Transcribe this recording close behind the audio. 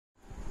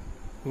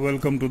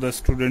Welcome to the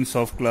students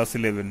of class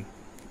 11.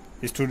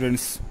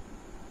 Students,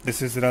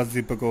 this is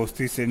Rajdeepak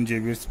Awasthi, St.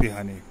 Xavier's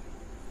Bihani.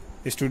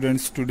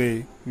 Students,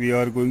 today we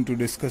are going to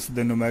discuss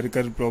the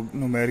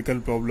numerical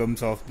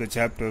problems of the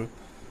chapter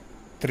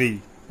 3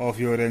 of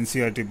your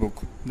NCERT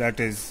book, that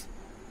is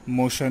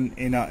motion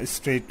in a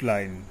straight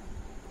line.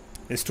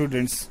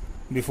 Students,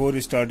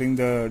 before starting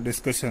the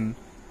discussion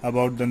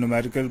about the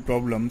numerical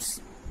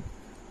problems,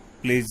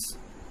 please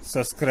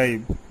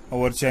subscribe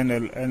our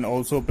channel and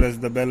also press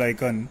the bell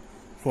icon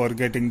for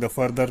getting the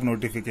further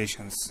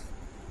notifications.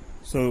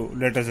 So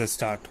let us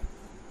start.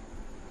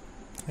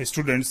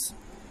 Students,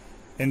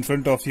 in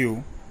front of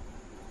you,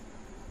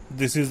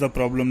 this is the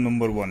problem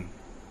number 1.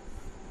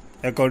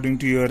 According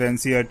to your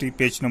NCERT,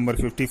 page number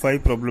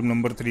 55, problem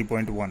number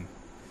 3.1.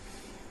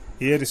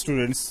 Here,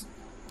 students,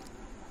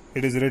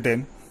 it is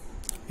written,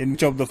 in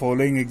which of the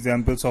following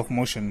examples of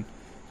motion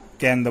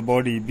can the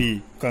body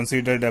be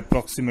considered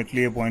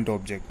approximately a point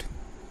object?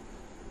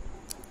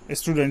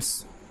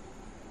 Students,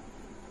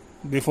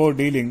 before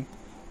dealing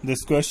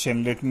this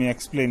question, let me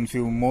explain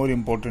few more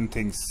important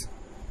things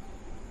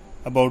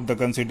about the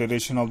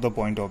consideration of the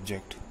point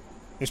object.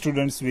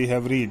 Students, we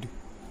have read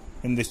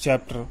in this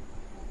chapter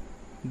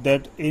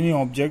that any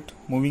object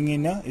moving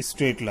in a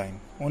straight line,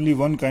 only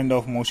one kind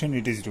of motion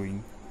it is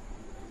doing.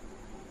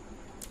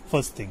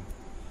 First thing,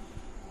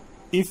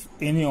 if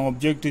any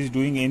object is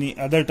doing any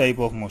other type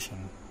of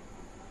motion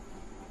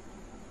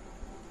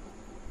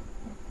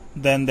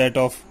than that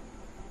of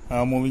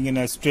moving in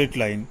a straight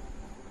line,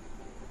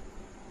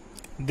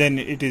 then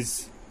it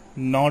is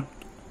not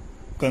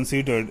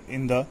considered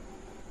as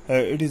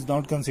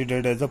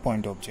a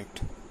point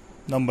object.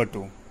 Number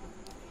 2,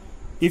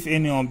 if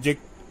any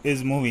object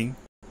is moving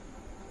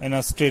in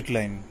a straight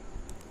line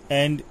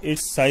and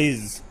its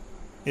size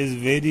is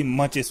very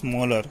much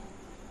smaller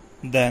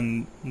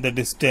than the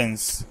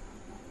distance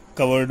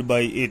covered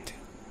by it,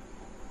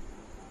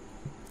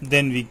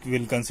 then we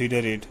will consider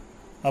it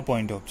a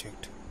point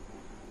object.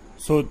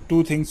 So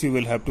two things you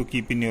will have to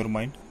keep in your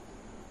mind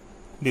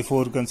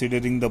before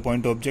considering the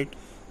point object.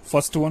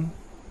 First one,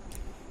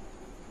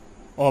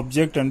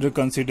 object under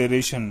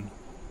consideration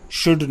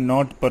should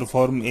not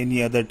perform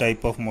any other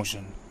type of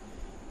motion.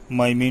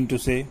 I mean to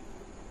say,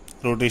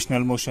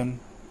 rotational motion,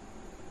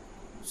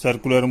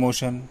 circular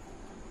motion,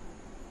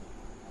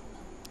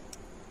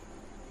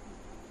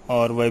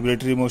 or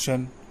vibratory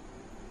motion.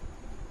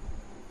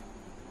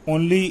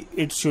 Only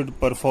it should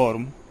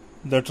perform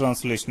the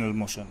translational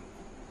motion.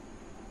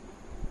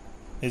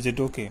 Is it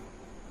okay?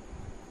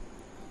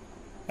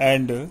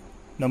 And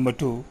number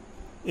 2,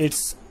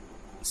 its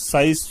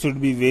size should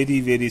be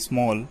very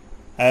small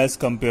as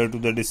compared to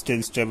the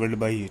distance travelled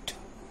by it.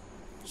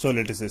 So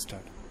let us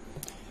start.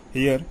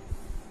 Here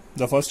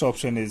the first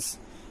option is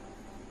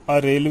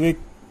a railway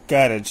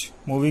carriage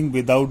moving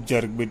without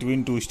jerk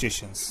between two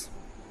stations.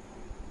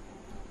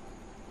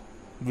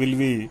 Will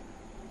we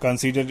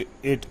consider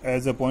it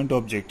as a point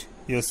object?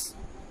 Yes,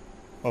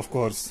 of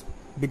course,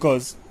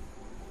 because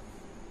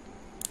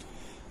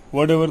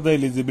whatever the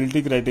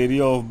eligibility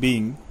criteria of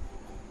being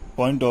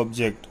point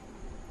object,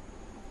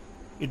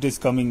 it is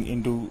coming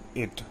into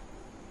it.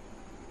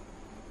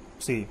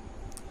 See,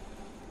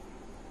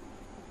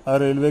 a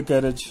railway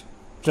carriage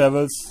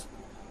travels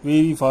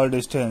very far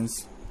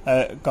distance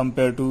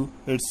compared to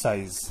its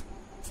size.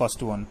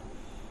 First one,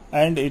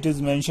 and it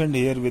is mentioned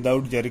here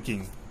without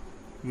jerking.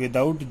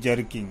 Without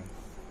jerking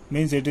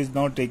means it is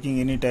not taking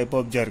any type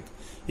of jerk.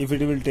 If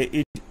it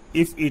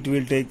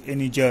will take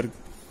any jerk,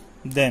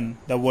 then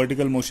the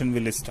vertical motion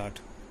will start.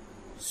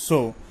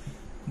 So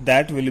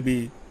that will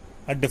be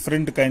a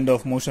different kind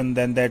of motion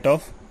than that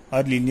of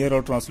a linear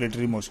or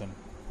translatory motion.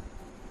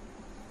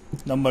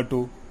 Number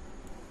 2.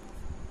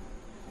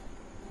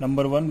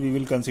 Number 1, we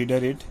will consider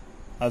it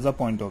as a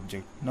point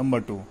object. Number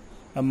 2,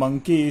 a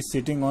monkey is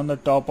sitting on the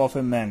top of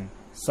a man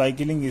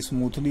cycling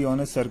smoothly on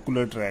a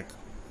circular track.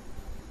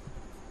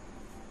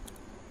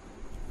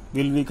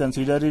 Will we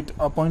consider it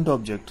a point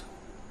object?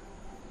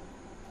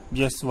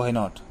 Yes, why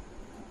not?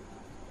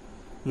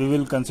 We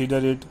will consider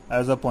it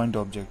as a point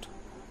object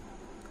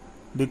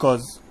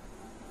because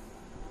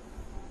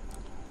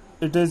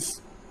it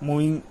is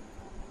moving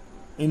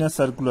in a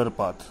circular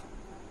path.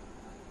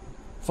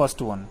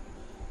 First one,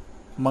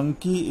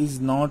 monkey is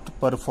not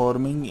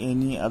performing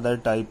any other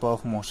type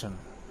of motion,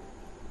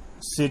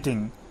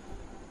 sitting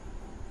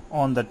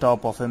on the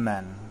top of a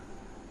man.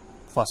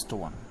 First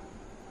one,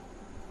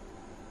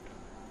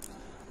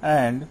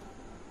 and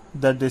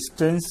the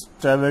distance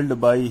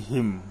travelled by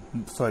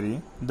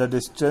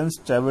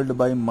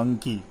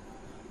monkey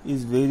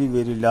is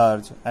very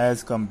large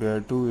as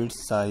compared to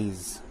its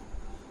size.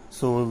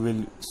 So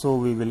we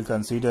will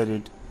consider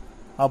it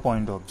a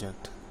point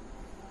object.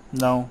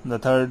 Now the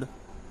third,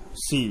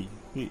 C.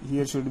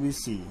 Here should be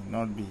C,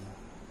 not B.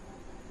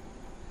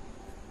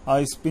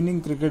 A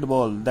spinning cricket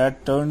ball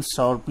that turns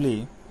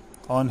sharply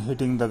on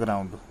hitting the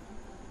ground.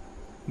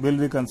 Will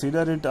we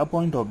consider it a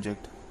point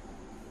object?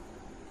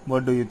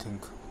 What do you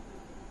think?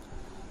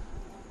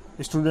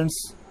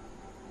 Students,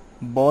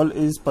 ball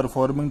is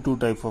performing two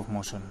types of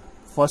motion.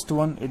 First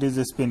one it is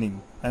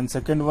spinning, and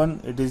second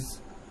one it is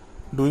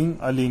doing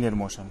a linear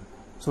motion.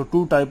 So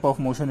two type of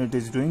motion it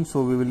is doing,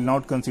 so we will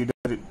not consider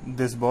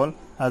this ball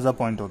as a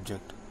point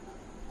object.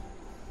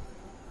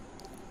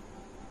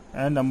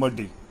 And number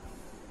D,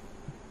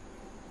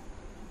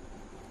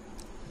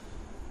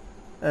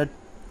 a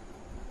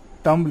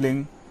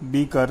tumbling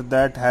beaker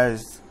that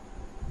has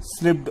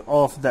slipped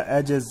off the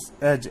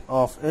edge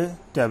of a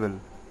table.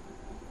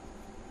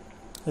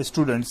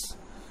 Students,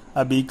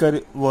 a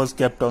beaker was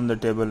kept on the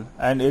table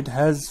and it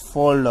has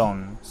fallen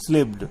down,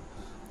 slipped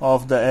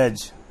off the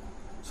edge,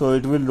 so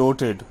it will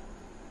rotate.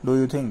 Do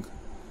you think?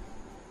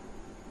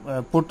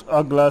 Put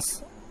a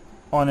glass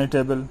on a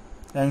table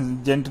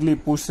and gently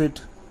push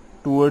it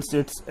towards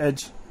its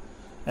edge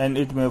and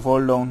it may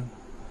fall down.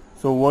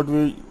 So what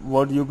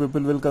you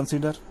people will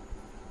consider?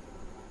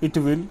 It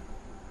will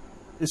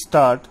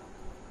start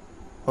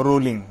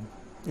rolling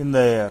in the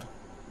air.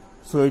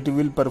 So it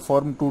will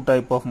perform two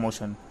type of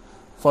motion.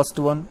 First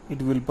one,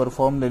 it will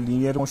perform the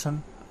linear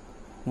motion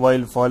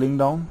while falling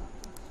down,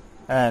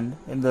 and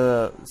in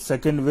the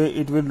second way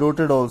it will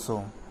rotate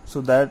also.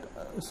 So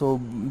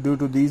due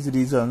to these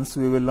reasons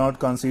we will not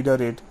consider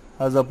it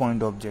as a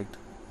point object.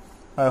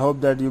 I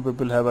hope that you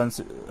people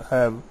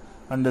have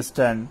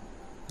understand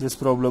this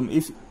problem.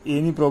 If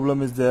any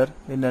problem is there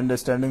in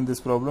understanding this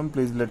problem,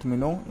 please let me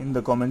know in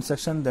the comment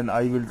section, then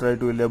I will try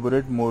to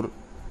elaborate more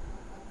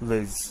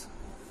ways.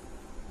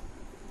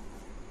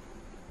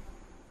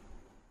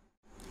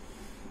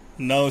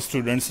 Now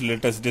students,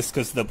 let us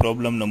discuss the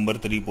problem number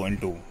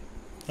 3.2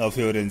 of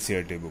your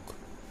NCERT book.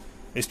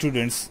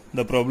 Students,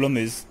 the problem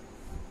is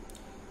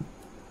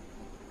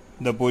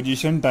the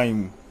position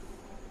time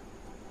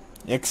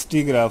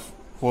xt graph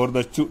for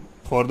the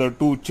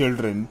two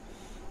children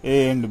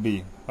A and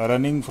B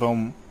running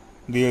from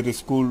their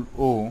school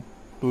O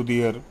to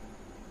their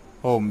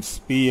homes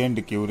P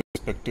and Q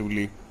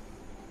respectively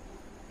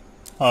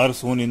are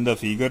shown in the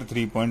figure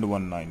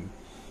 3.19.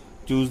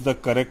 Choose the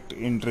correct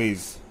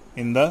entries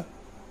in the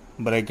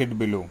bracket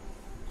below.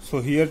 So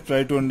here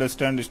try to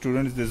understand,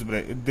 students,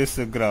 this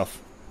graph.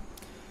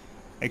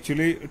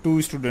 Actually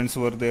two students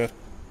were there.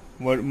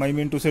 What I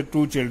mean to say,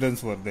 two children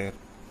were there.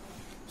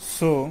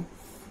 So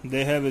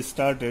they have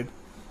started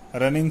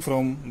running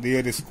from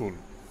their school.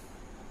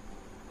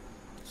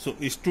 So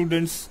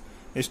student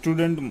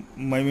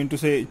I mean to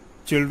say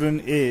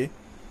children A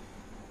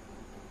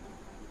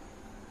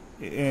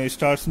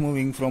starts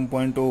moving from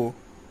point O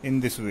in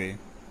this way.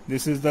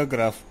 This is the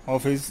graph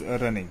of his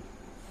running.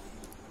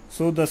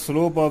 So the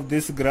slope of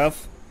this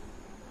graph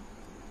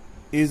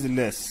is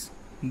less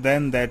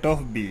than that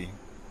of B.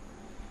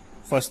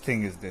 First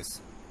thing is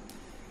this.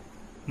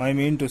 I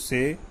mean to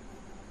say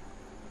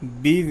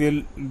B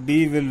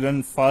will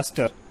run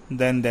faster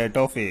than that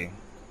of A,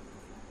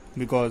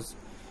 because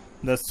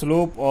the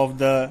slope of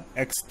the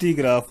xt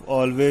graph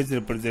always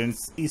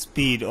represents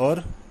speed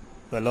or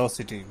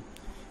velocity.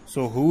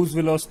 So whose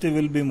velocity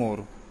will be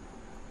more?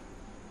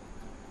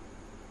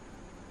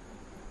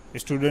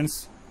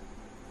 Students,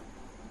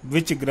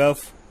 which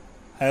graph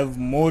have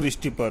more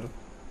steeper,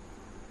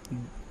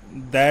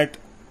 that's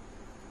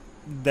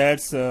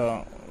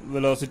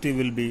velocity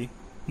will be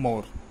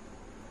more.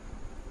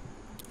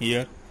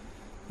 Here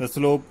the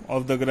slope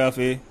of the graph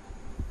A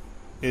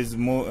is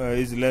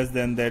less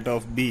than that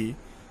of B,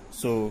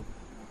 so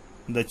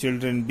the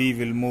children B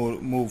will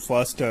move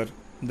faster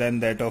than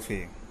that of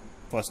A.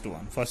 First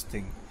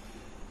thing.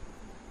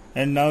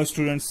 And now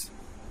students,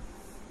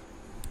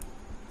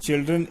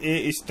 children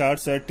A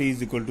starts at t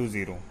is equal to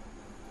 0,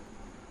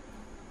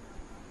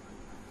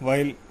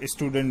 while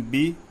student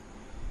B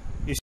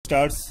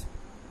starts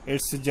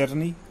its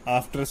journey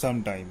after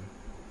some time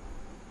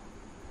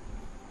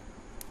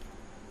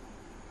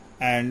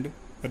and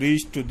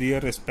reached to their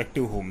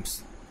respective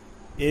homes.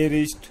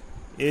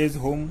 A's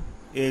home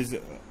is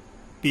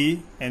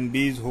P and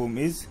B's home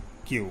is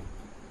Q.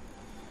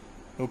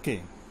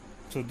 Okay,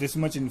 so this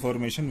much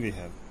information we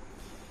have.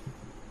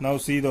 Now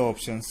see the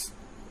options.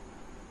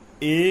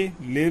 A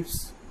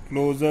lives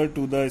closer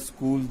to the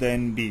school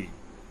than B.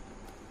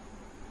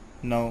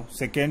 Now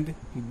second,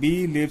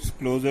 B lives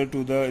closer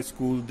to the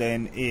school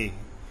than A.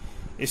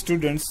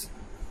 Students,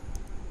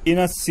 in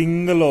a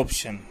single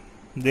option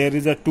there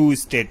is a two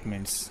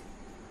statements.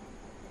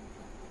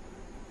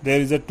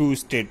 This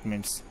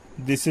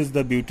is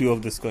the beauty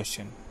of this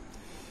question.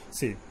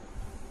 See,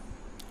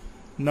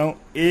 now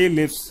A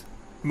lives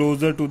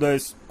closer to the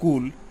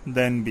school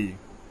than B.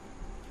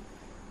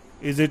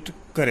 Is it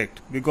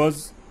correct?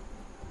 Because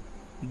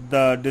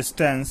the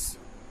distance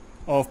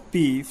of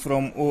P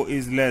from O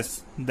is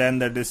less than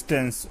the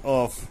distance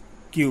of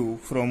Q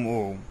from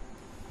O.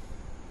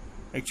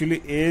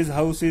 Actually A's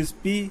house is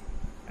P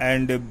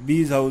and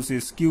B's house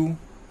is Q.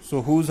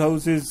 So whose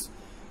house is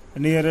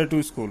nearer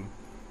to school?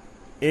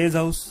 A's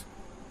house,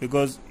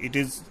 because it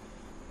is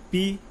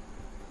P.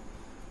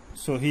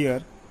 So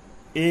here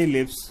A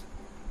lives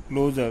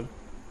closer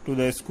to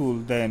the school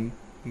than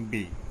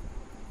B.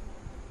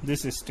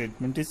 This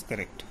statement is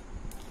correct.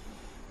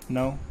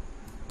 Now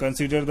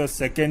consider the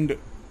second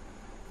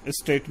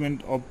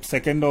statement of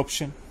second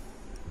option.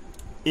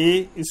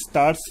 A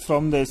starts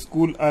from the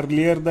school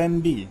earlier than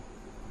B,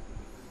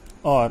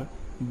 or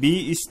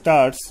B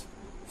starts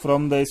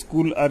from the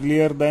school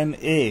earlier than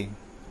A.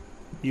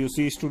 You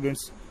see,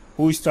 students,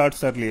 who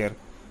starts earlier?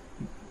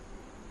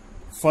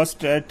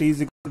 First at t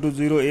is equal to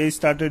 0, A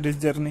started his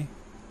journey,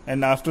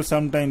 and after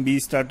some time B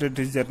started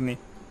his journey.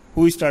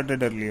 Who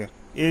started earlier?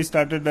 A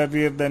started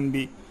earlier than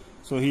B.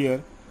 So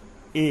here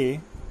A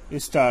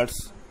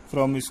starts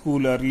from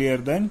school earlier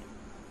than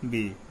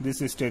B. This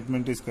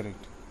statement is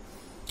correct.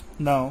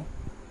 Now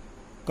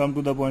come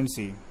to the point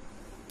C.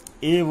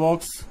 A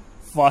walks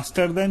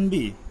faster than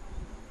B,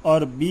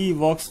 or B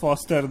walks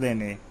faster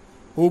than A.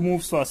 Who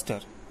moves faster?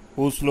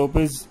 Whose slope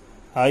is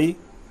high?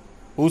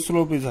 Whose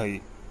slope is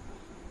high?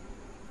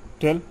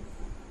 Tell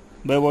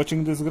by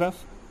watching this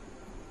graph.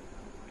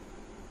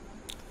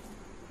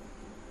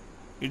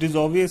 It is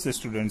obvious,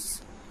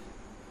 students.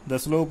 The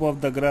slope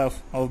of the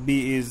graph of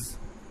B is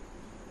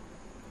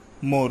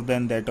more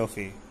than that of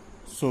A.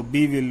 So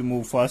B will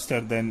move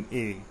faster than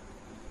A.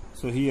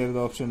 So here the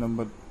option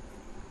number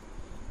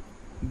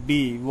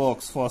B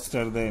walks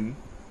faster than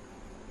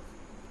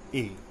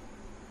A.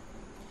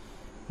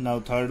 Now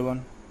fourth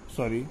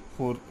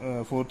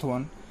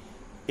one.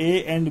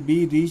 A and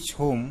B reach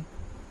home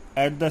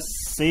at the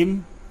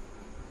same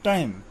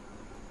time.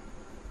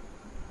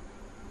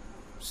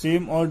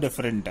 Same or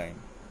different time.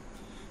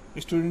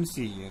 Students,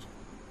 see here.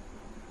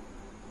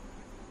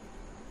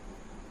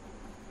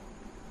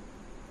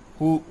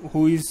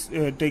 Who is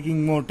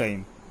taking more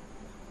time?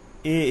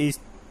 A is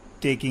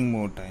taking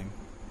more time.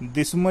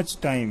 This much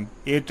time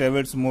A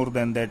travels more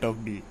than that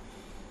of B.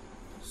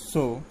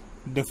 So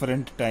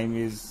different time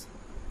is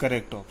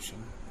correct option.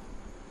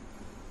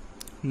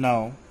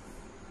 Now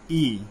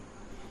E.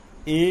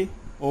 A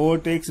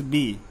overtakes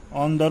B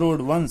on the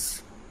road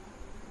once,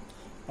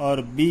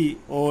 or B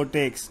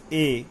overtakes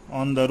A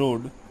on the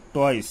road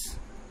twice.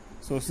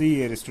 So see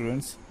here,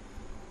 students,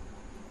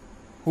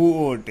 who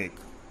overtake?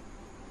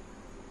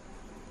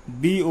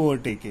 B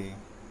overtake A.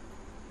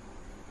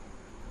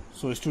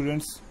 So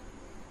students,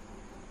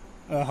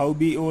 how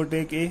B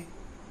overtake A?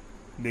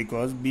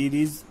 Because B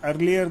is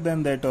earlier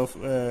than that of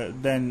A.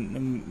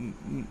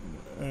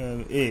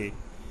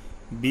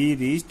 B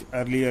reached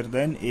earlier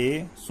than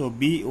A, so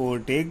B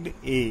overtaked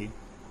A.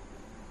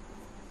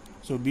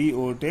 So B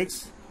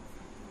overtakes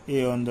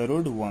A on the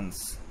road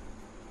once.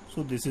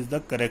 So this is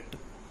the correct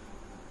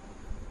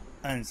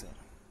answer.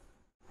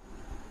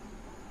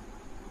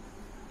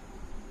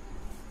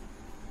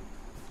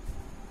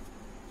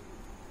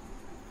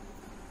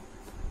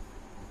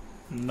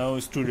 Now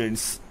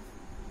students,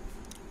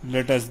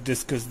 let us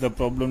discuss the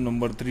problem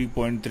number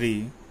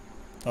 3.3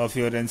 of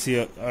your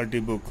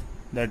NCERT book,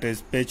 that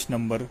is page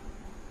number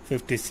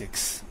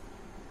 56.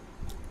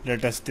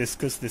 Let us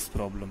discuss this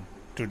problem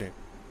today.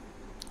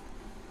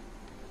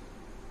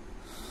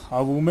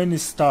 A woman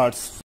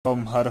starts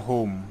from her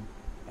home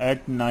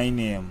at 9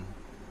 a.m.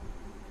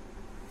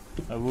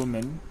 A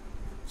woman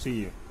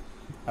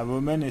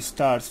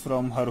starts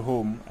from her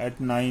home at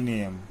 9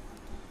 a.m.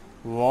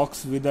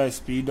 walks with a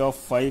speed of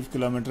 5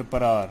 km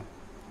per hour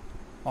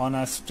on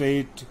a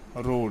straight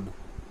road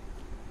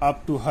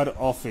up to her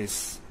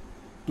office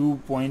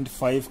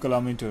 2.5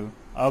 km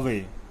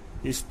away,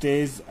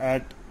 stays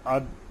at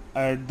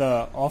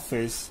the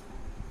office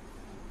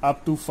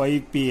up to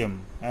 5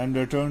 p.m. and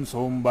returns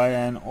home by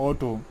an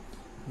auto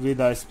with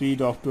a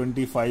speed of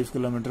 25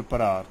 km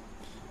per hour.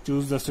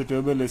 Choose the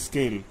suitable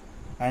scale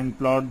and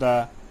plot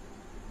the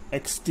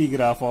xt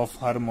graph of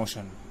her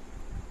motion.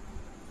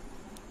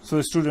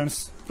 So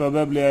students,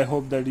 probably I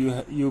hope that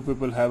you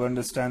people have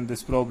understand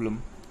this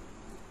problem.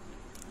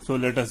 So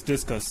let us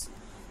discuss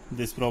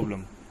this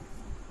problem.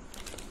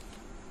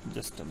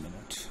 Just a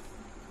minute.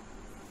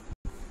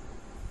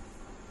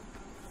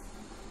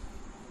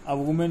 A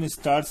woman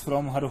starts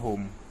from her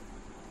home.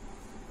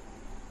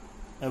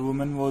 A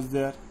woman was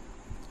there.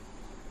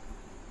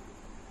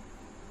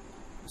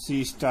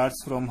 She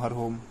starts from her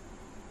home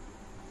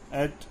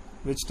at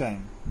which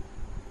time?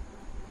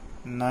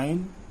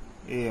 9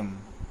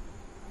 a.m.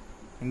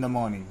 in the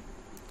morning,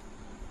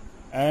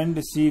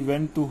 and she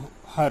went to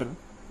her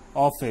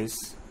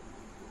office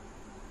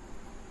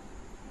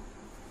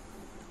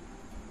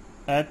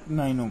at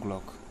 9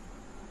 o'clock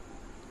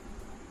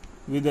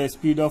with a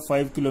speed of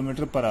 5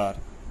 km per hour.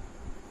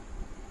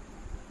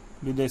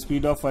 With a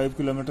speed of 5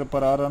 km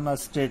per hour on a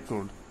straight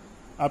road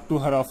up to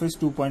her office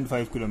 2.5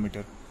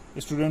 km.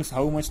 Students,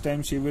 how much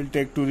time she will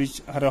take to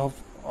reach her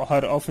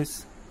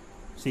office?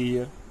 See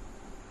here,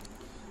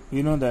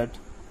 we know that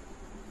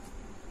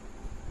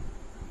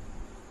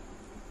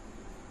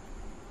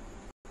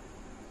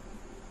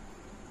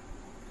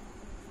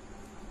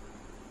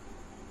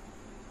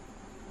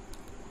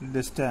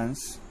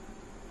distance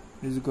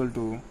is equal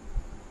to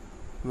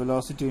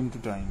velocity into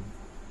time.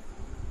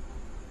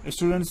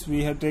 Students,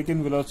 we have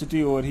taken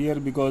velocity over here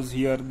because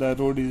here the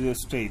road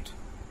is straight.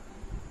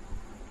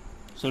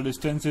 So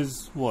distance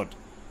is what?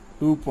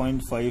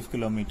 2.5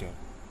 km.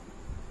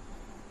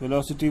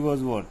 Velocity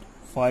was what?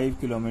 5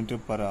 km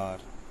per hour.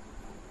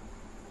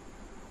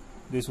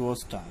 This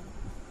was time.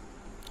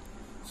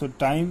 So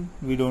time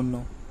we don't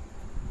know,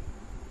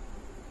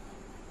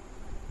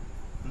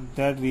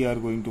 that we are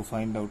going to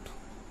find out.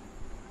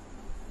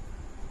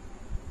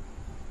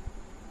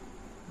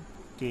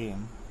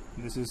 Km,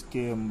 this is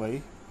Km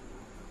by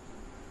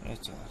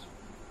HR.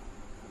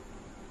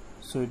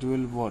 So it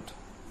will what?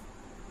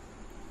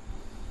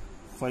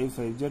 5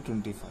 5 is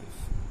 25.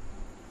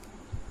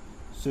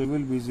 So it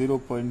will be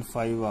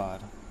 0.5 hour.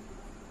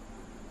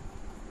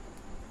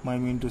 I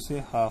mean to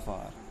say half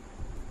hour.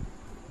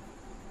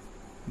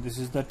 This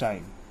is the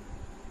time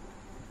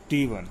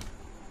T1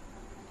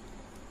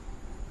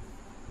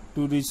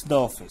 to reach the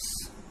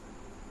office,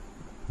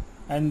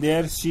 and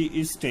there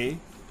she is stay,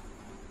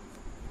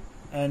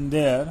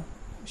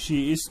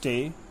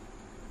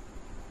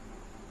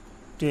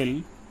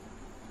 till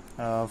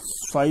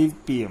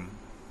 5 p.m.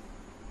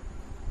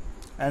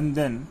 and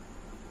then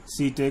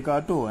she take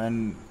auto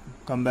and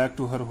come back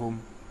to her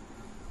home.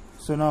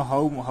 So now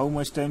how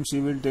much time she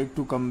will take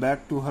to come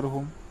back to her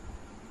home?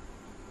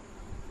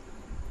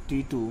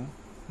 T2,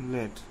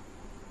 let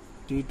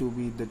T2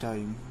 be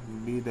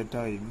the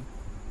time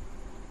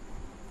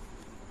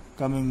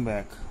coming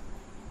back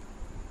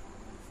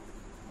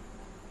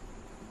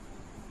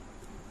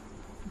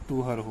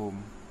to her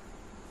home.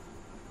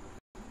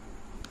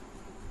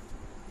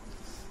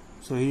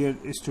 So here,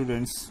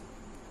 students,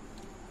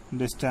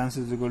 distance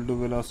is equal to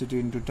velocity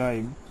into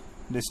time.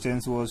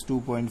 Distance was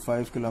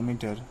 2.5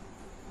 kilometer,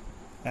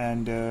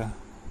 and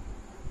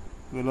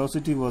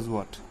velocity was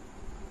what?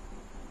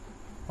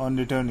 On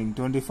returning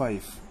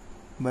 25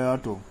 by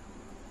auto,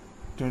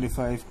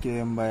 25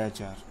 km by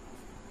HR.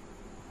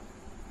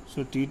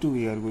 So T2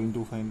 we are going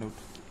to find out.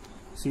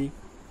 See,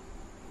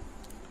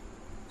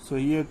 so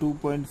here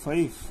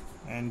 2.5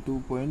 and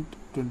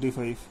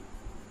 2.25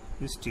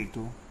 is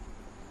T2.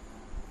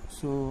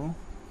 So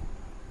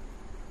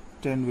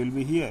 10 will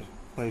be here,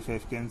 5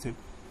 5 cancelled,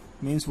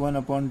 means 1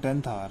 upon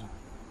 10th hour.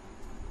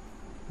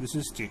 This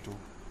is T2.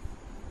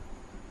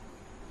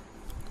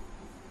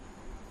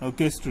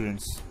 Okay,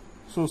 students.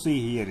 So see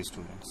here,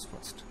 students,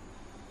 first.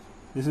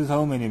 This is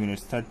how many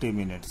minutes? 30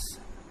 minutes.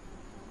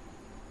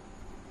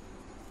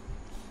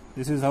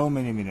 This is how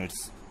many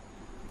minutes?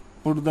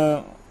 Put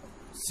the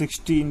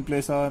 60 in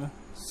place, or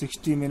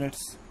 60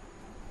 minutes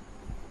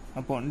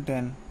upon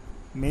 10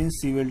 means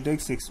she will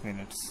take 6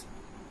 minutes.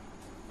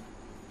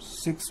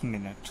 6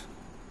 minutes.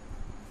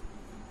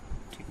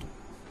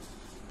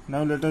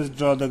 Now let us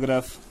draw the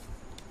graph.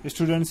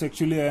 Students,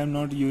 actually I am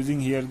not using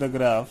here the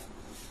graph.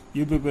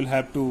 You people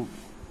have to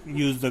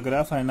use the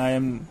graph, and I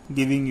am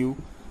giving you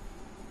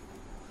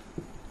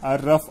a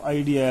rough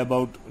idea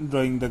about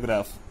drawing the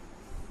graph.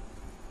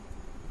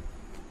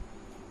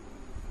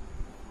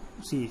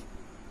 See,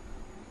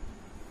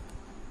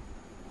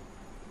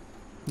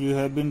 you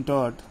have been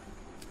taught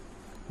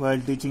while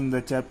teaching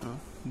the chapter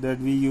that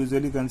we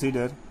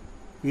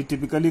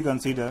typically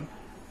consider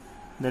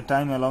the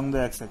time along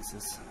the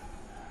x-axis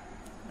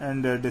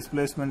and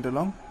displacement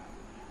along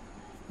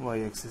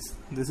y-axis.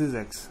 This is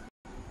x.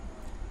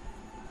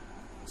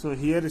 So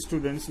here,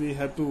 students, we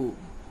have to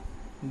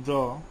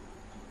draw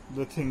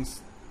the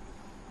things.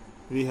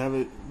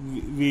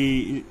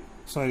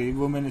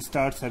 Woman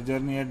starts her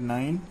journey at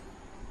 9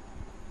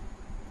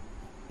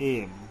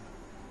 a.m.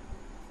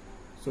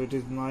 So it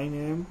is 9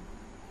 a.m.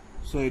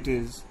 So it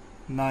is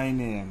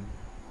 9 a.m.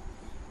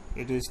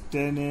 It is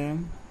 10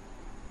 a.m.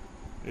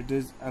 It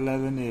is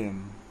 11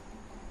 a.m.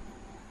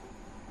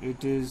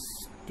 It is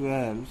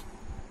 12.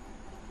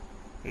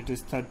 It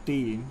is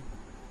 13.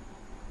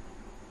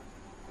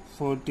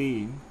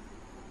 14,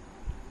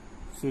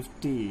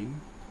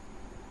 15,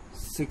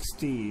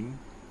 16,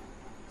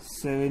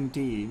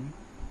 17,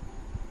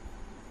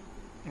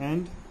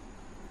 and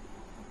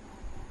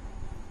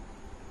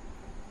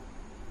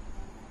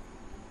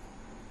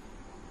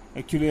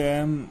actually I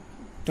am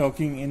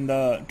talking in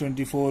the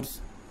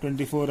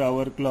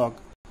 24-hour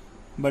clock,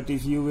 but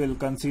if you will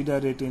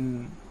consider it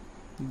in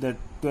the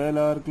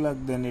 12-hour clock,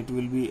 then it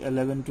will be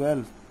 11,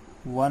 12,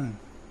 1,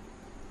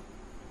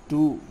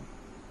 2,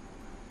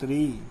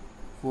 3,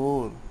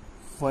 4,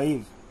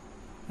 5,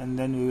 and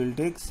then we will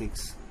take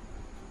 6.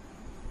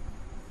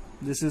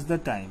 This is the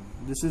time.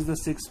 This is the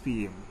 6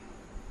 p.m.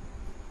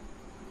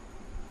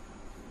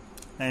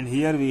 and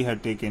here we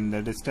have taken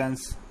the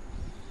distance.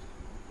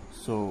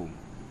 So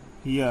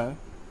here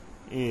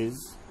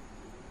is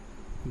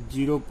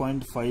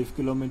 0.5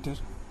 kilometer,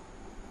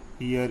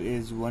 here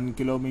is 1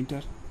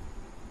 kilometer,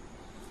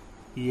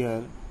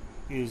 here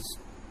is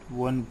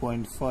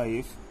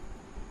 1.5,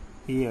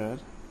 here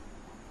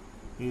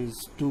is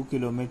 2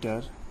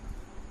 kilometer,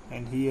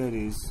 and here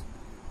is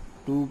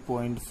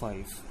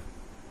 2.5.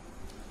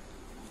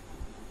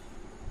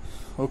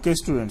 Okay,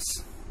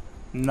 students,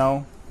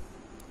 now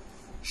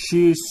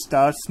she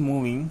starts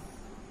moving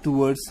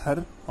towards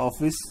her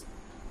office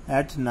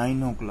at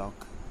 9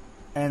 o'clock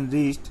and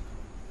reached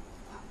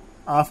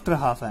after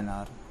half an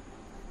hour,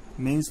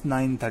 means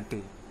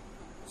 9:30.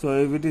 So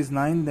if it is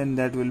 9, then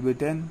that will be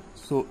 10,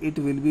 so it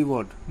will be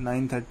what?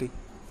 9:30.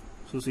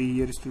 So see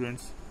here,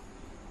 students,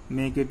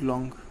 make it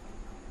long.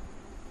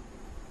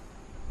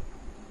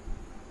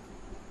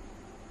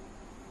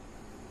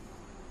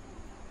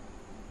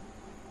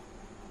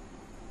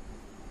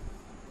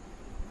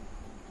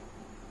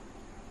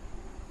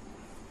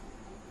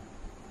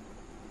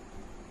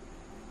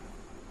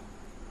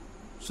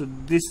 So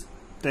this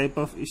type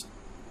of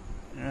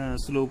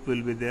slope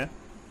will be there.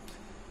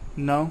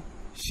 Now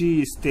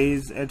she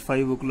stays at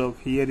 5 o'clock.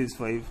 Here is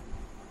 5.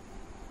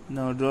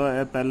 Now draw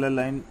a parallel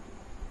line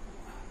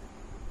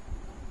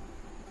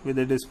with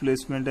the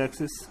displacement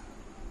axis.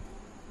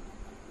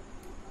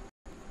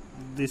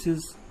 This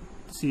is,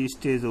 she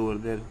stays over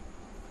there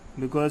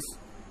because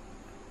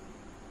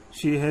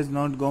she has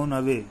not gone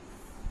away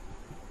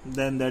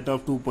than that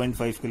of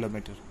 2.5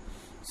 kilometer.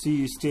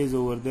 She stays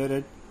over there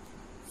at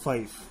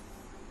 5.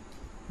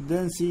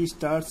 Then she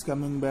starts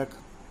coming back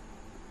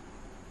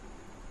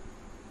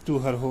to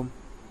her home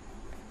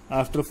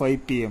after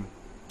 5 p.m.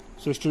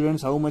 So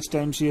students, how much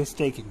time she has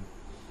taken?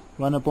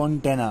 1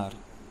 upon 10 hour.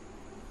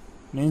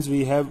 Means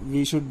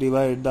we should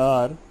divide the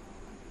hour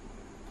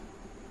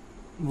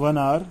 1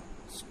 hour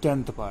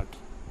 10th part,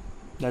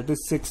 that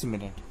is 6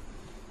 minutes.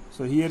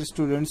 So here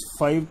students,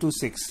 5 to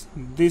 6,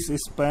 this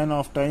span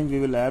of time we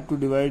will have to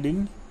divide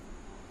in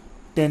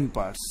 10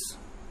 parts.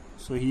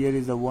 So here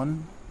is the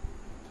 1.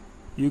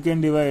 You can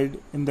divide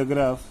in the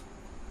graph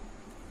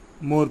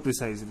more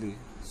precisely.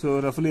 So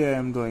roughly I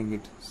am drawing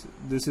it. So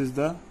this is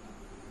the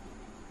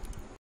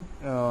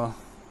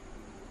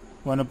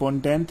 1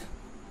 upon 10th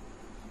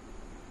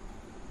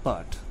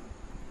part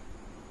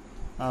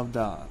of the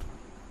hour.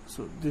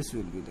 So this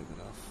will be the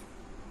graph.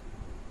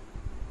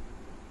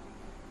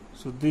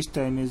 So this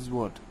time is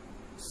what?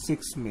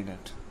 6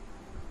 minutes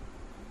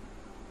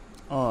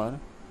or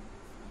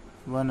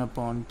 1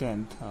 upon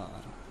 10th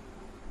hour.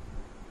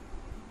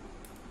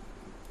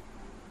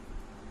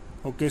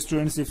 Okay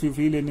students, if you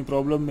feel any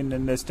problem in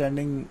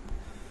understanding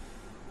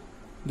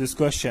this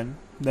question,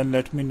 then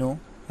let me know.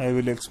 I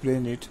will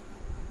explain it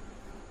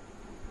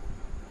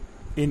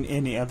in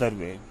any other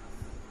way.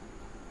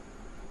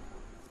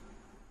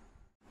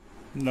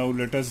 Now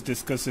let us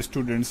discuss,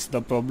 students,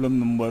 the problem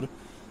number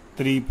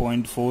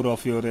 3.4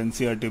 of your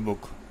NCERT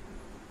book.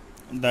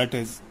 That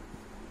is,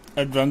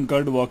 a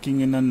drunkard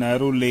walking in a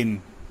narrow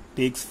lane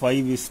takes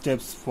 5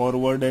 steps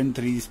forward and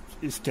 3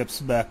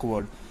 steps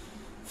backward,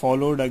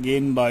 followed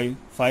again by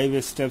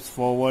 5 steps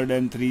forward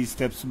and 3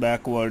 steps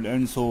backward,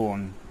 and so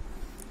on.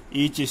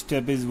 Each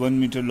step is 1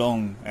 meter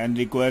long and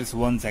requires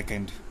 1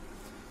 second.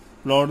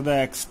 Plot the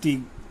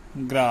xt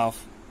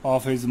graph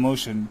of his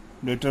motion.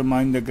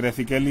 Determine the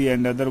graphically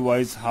and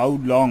otherwise how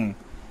long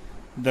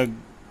the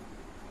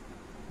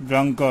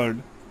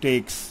drunkard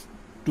takes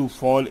to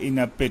fall in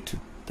a pit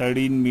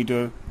 13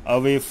 meter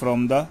away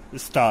from the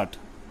start.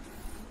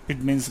 It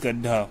means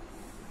gadha.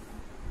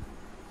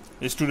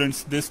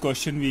 Students, this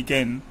question we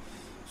can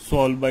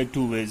solve by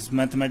 2 ways.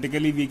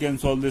 Mathematically we can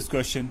solve this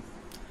question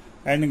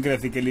and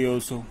graphically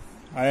also.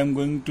 I am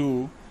going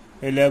to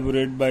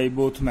elaborate by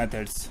both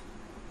methods.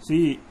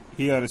 See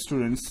here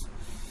students,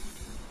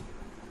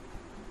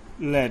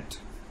 let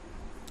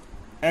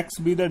x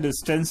be the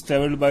distance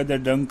travelled by the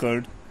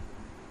drunkard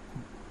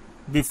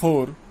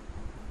before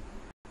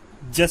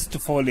just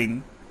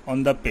falling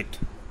on the pit.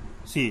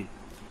 See,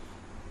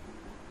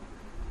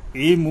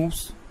 he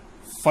moves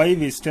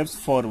 5 steps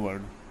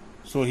forward.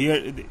 So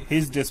here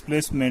his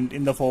displacement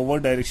in the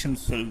forward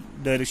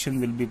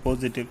direction will be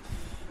positive,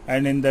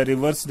 and in the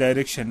reverse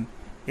direction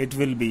it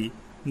will be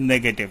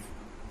negative.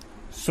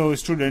 So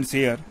students,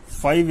 here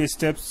 5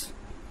 steps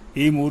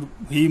he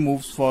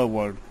moves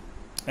forward,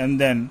 and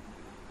then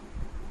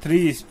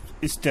 3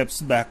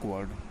 steps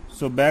backward.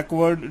 So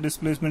backward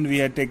displacement we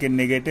have taken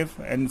negative,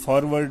 and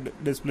forward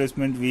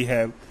displacement we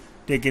have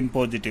taken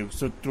positive.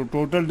 So to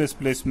total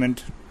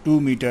displacement 2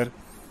 meter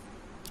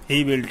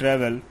he will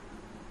travel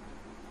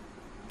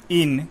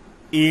in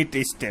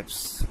 8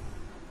 steps.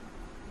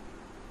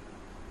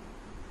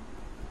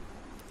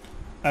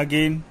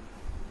 Again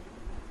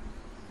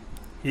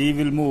he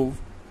will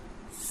move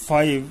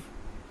 5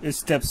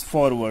 steps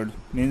forward,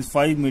 means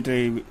 5 meter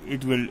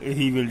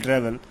he will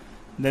travel,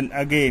 then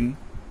again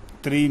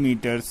 3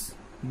 meters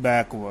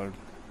backward.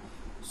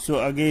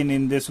 So again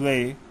in this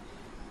way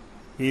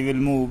he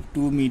will move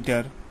 2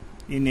 meter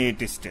in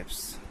 8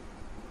 steps.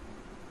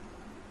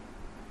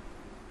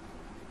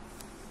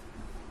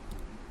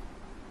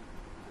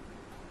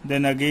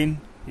 Then again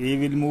he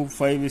will move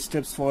 5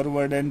 steps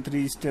forward and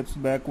 3 steps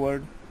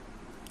backward.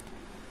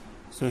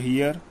 So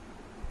here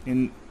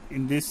in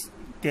this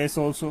case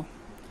also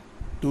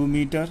 2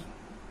 meter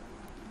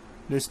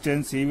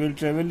distance he will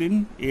travel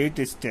in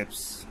 8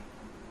 steps.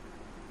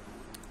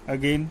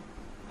 Again,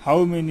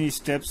 how many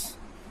steps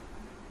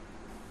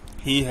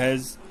he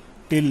has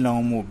till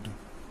now moved?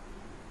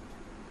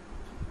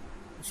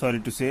 Sorry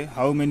to say,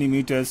 how many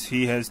meters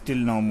he has till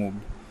now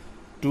moved?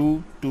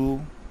 2,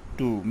 2,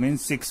 2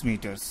 means 6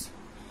 meters.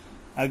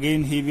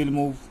 Again he will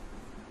move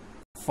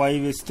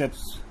 5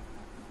 steps.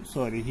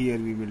 Sorry, here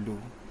we will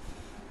do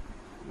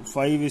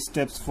 5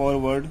 steps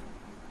forward,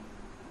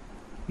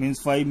 means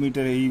 5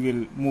 meter he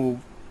will move,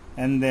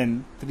 and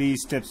then 3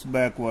 steps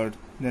backward.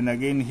 Then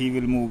again he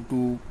will move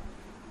 2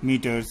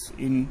 meters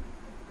in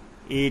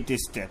 8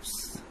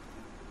 steps.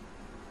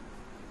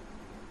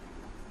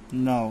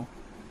 Now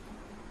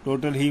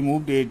total he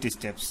moved 8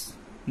 steps.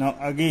 Now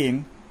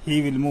again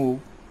he will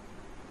move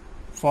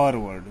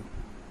forward.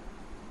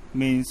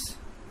 means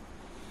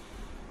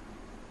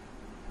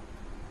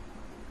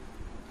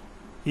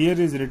here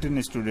is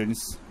written,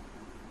 students,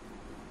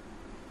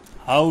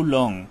 how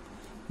long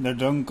the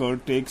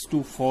drunkard takes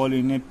to fall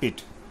in a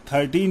pit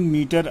 13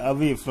 meter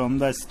away from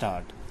the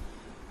start.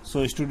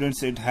 So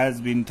students, it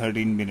has been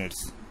 13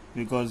 minutes,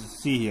 because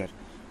see here,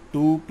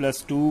 2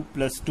 plus 2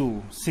 plus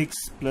 2,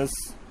 6 plus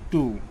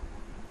 2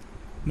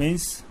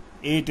 means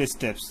 8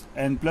 steps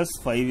and plus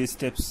 5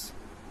 steps.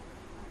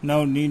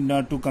 Now need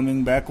not to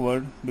coming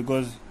backward,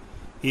 because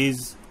he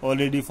is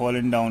already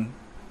fallen down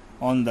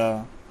on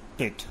the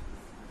pit.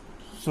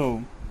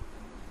 So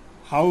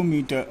how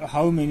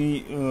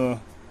many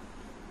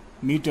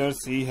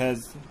meters he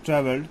has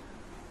traveled?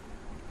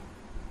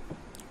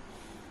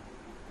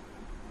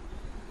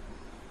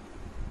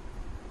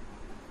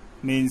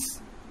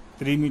 Means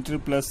 3 meter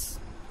plus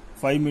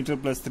 5 meter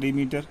plus 3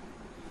 meter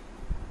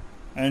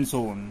and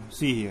so on.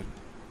 See here,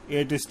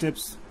 8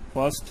 steps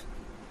first,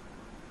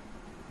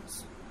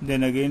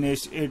 then again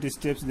 8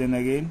 steps, then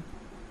again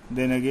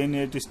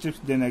 8 steps,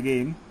 then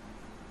again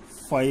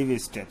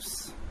 5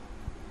 steps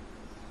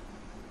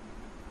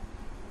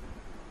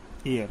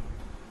here.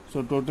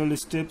 So total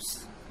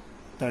steps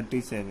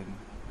 37.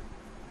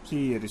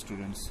 See here,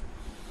 students,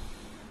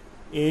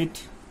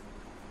 8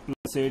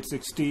 plus 8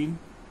 16,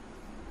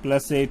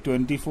 plus 8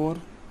 24,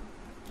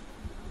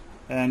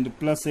 and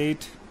plus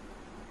 8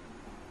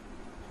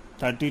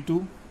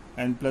 32,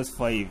 and plus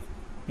 5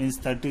 means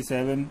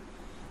 37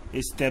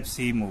 steps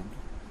he moved.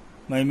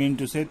 I mean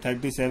to say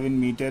 37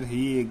 meter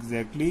he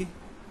exactly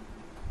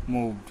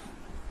moved.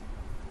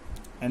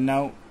 And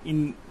now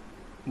in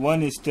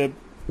one step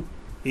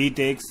he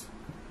takes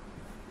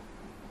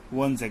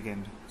 1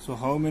 second. So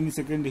how many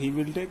seconds he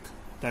will take?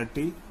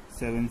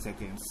 37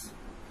 seconds.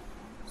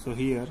 So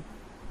here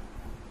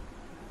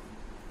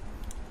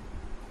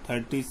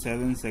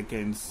 37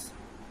 seconds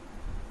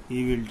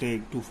he will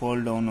take to fall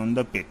down on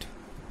the pit.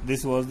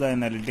 This was the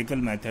analytical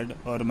method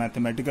or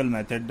mathematical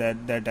method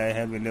that I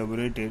have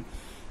elaborated.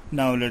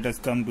 Now let us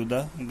come to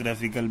the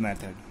graphical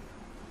method.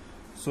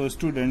 So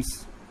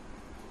students,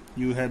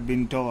 you have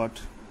been taught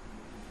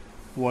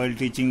while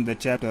teaching the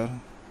chapter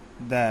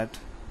that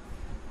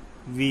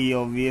we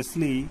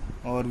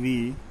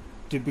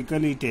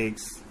typically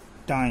takes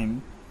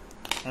time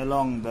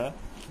along the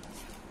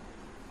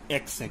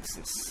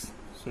x-axis.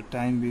 So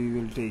time we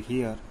will take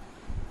here,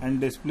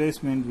 and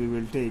displacement we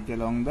will take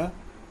along the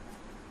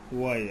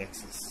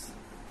y-axis.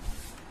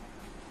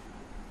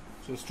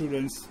 So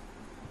students,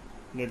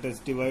 let us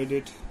divide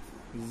it: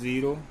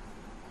 0,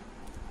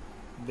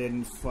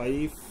 then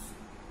 5,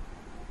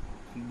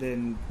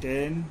 then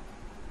 10,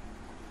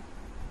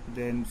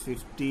 then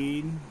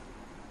 15,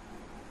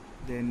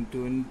 then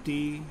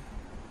 20,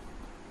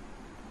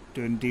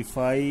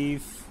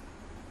 25,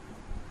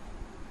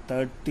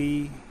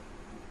 30,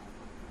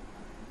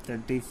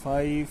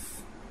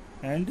 35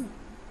 and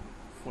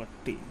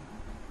 40.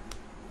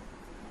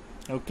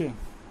 Okay,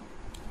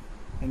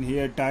 and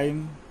here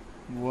time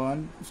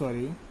 1,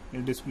 sorry,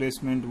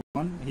 displacement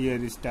 1,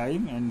 here is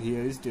time and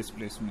here is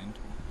displacement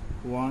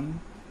 1,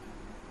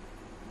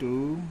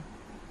 2,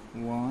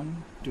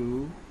 1,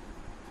 2,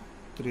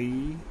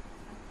 3,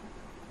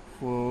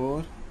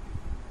 4,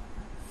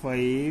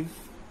 5,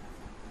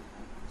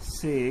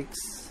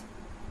 6,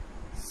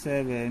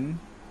 7,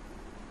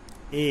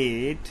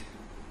 8,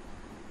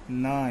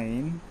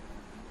 9,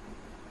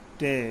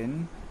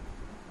 10.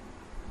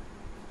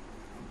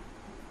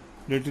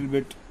 Little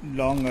bit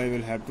long I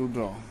will have to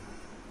draw.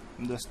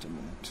 Just a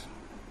minute.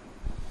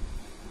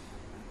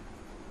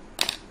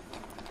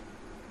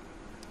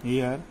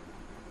 Here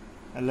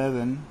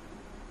 11,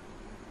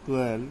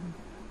 12,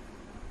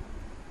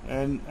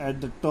 and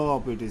at the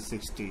top it is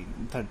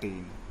 16,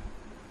 13.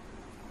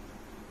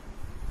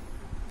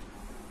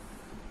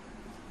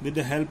 With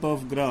the help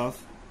of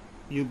graph,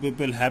 you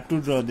people have to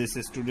draw this,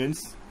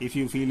 students. If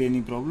you feel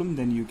any problem,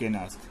 then you can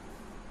ask.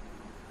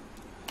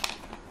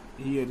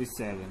 Here is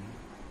 7.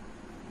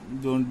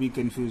 Don't be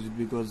confused,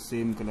 because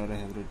same color I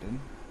have written.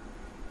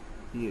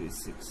 Here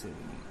is 6, 7,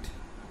 8.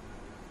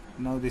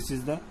 Now this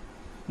is the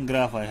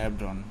graph I have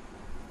drawn.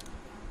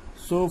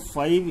 So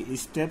 5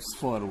 steps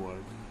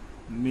forward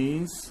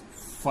means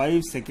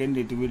 5 seconds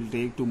it will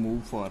take to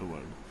move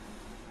forward.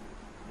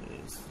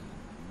 Yes.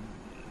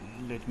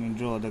 Let me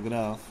draw the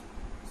graph.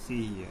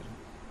 See here,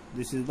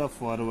 this is the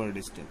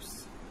forward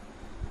steps.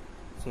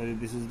 Sorry,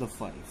 this is the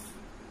 5.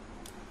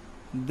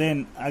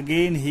 Then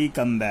again he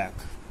come back,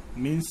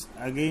 means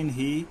again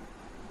he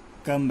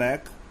come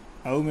back.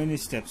 How many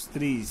steps?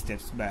 3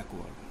 steps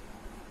backward.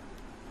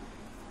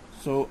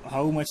 So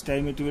how much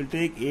time it will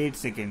take? 8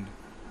 seconds.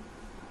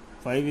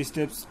 5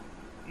 steps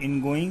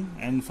in going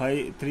and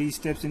 3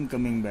 steps in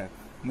coming back,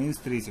 means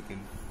 3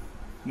 seconds.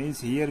 Means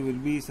here will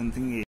be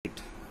something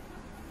 8.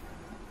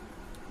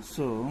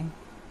 So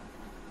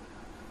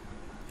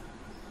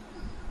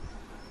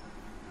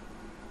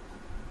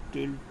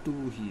till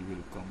 2 he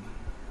will come.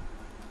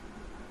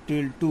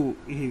 Till 2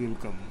 he will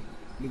come,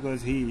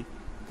 because he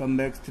come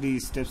back 3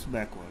 steps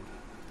backward.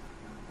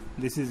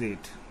 This is 8.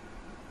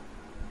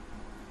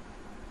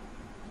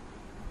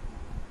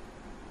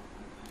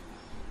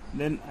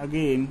 Then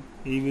again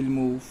he will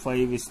move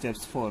 5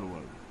 steps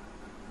forward.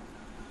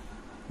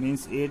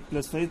 Means 8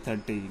 plus 5,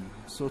 13.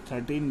 So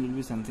 13 will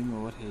be something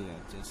over here.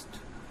 Just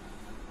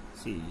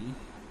see.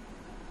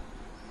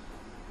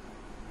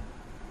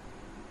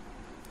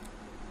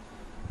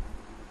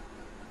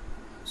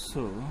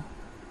 So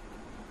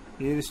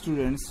here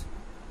students,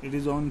 it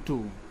is on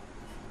 2.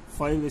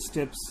 5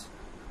 steps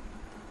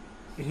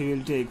he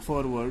will take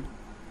forward.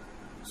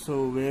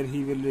 So where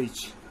he will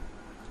reach?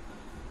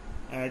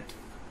 At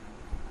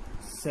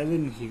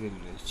 7 he will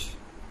reach.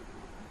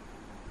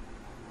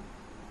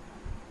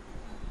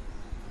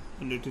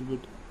 A little bit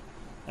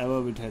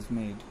above it has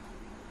made.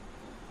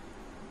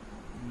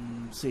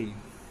 See,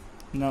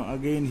 now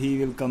again he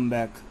will come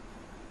back.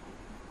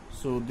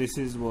 So this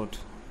is what?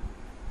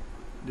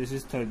 This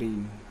is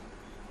 13.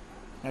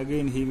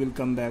 Again he will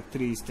come back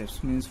 3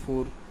 steps. Means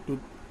 4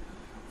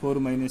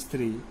 minus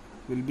 3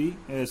 will be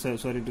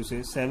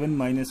 7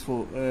 minus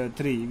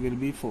 3 will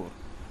be 4.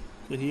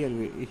 So here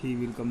he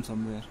will come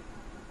somewhere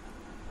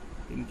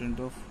in front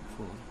of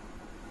 4.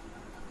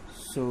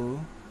 So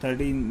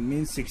 13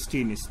 means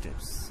 16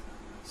 steps.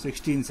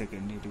 16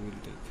 seconds it will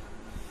take.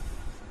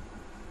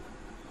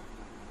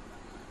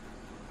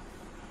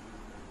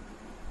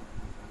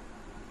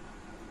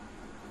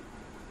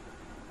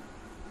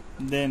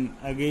 Then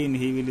again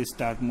he will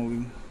start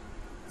moving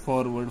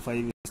forward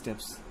 5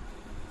 steps.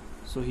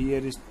 So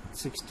here is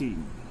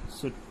 16.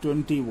 So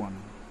 21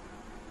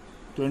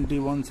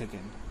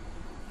 seconds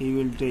he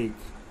will take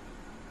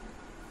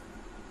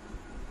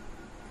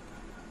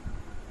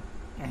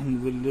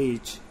and will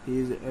reach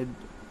his at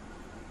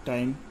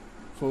time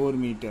 4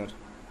 meter.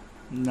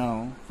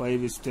 Now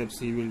 5 steps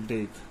he will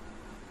take.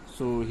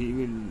 So he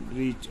will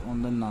reach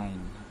on the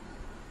 9.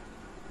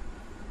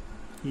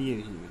 Here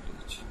he will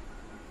reach.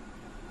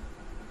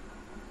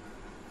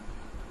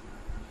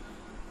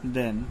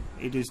 Then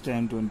it is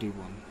time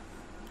 21.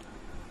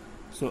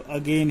 So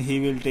again he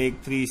will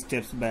take 3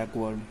 steps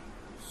backward.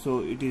 So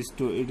it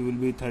will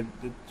be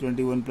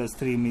 21 plus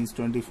 3 means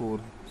 24.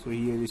 So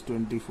here is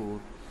 24.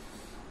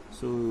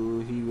 So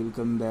he will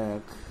come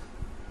back.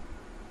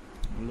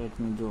 Let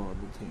me draw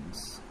the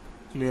things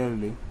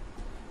clearly.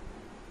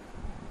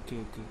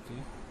 Okay.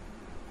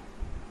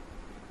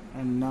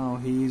 And now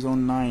he is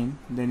on 9.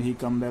 Then he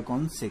come back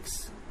on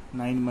 6.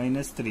 9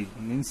 minus 3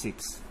 means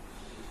 6.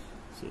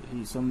 So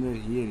he somewhere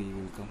here he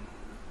will come.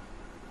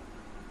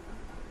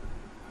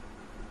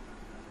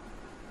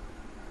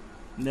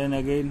 Then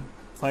again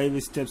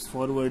 5 steps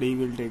forward he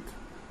will take.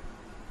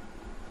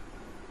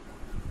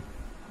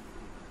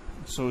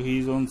 So he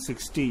is on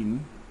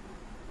 16.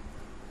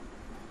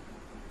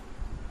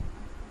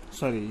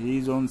 Sorry, he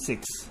is on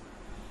 6.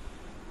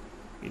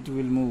 It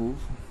will move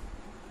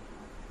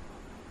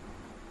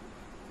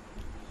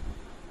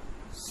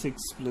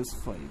 6 plus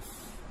 5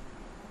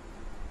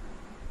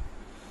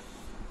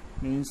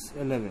 means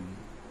 11.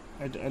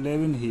 At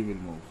 11 he will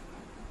move.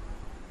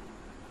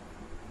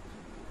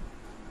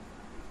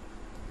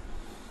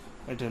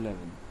 At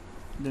 11.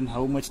 Then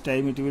how much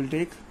time it will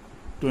take?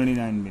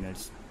 29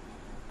 minutes.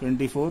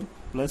 24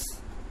 plus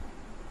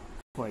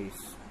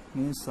 5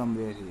 means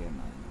somewhere here 9.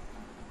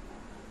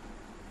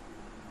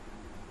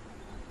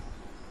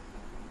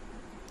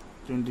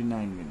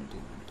 29 minutes.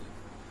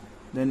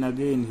 Then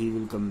again he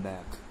will come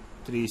back.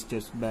 3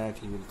 steps back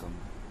he will come.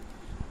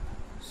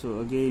 So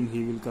again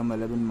he will come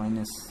 11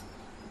 minus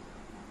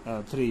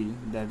 3,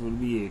 that will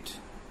be 8.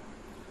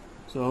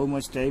 So how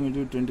much time it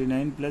will?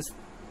 29 plus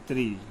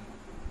 3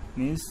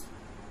 means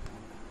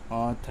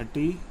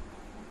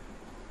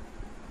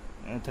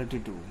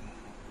 32.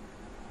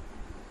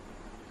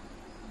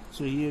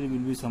 So here will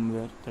be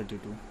somewhere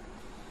 32.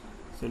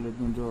 So let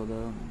me draw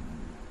the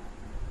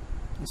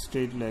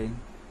straight line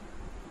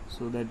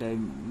so that I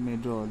may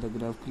draw the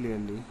graph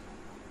clearly.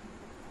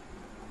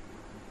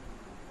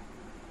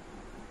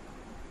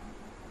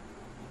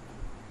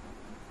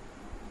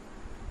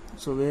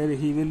 So where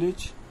he will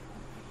reach?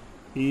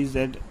 He is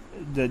at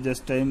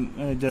just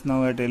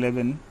now at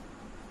 11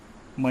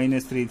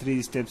 minus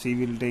 3 steps he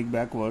will take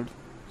backward.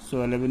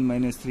 So 11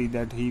 minus 3,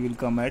 that he will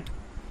come at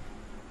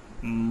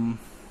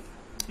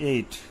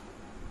 8.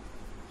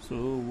 So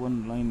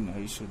one line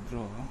I should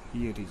draw.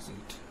 Here is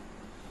it.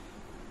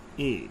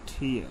 8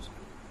 here.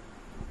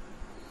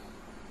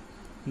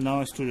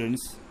 Now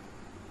students,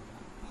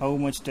 how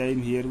much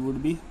time here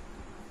would be?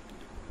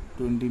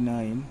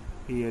 29,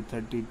 here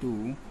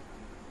 32,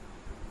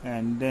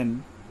 and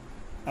then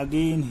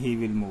again he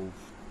will move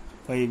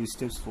 5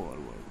 steps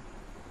forward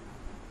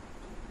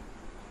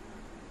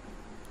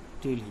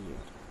till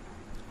here.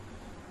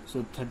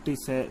 So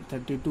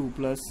 32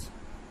 plus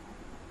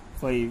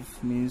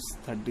 5 means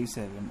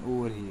 37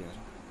 over here.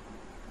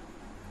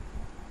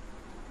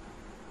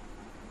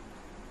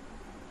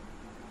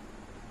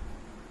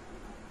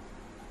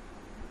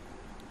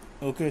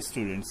 Okay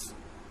students,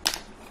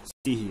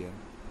 see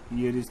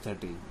here is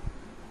 30.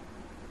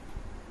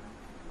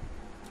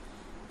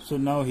 So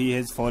now he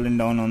has fallen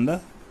down on the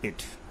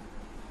pit.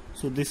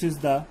 So this is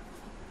the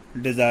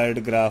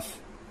desired graph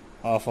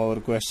of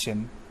our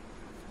question.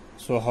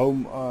 So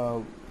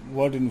how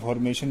what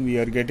information we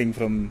are getting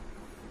from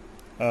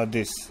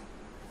this?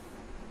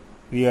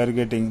 We are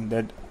getting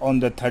that on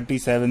the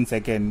 37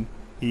 second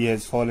he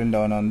has fallen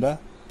down on the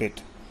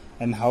pit,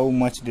 and how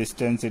much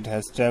distance it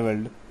has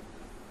traveled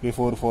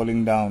before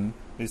falling down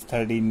is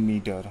 13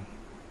 meter.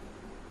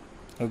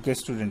 Okay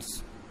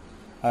students,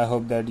 I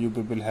hope that you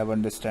people have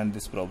understand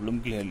this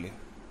problem clearly.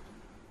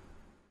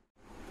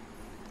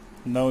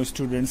 Now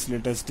students,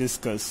 let us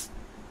discuss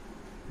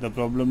the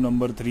problem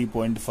number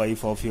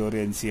 3.5 of your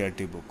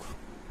NCERT book.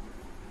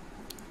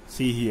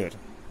 See here,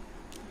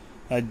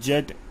 a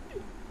jet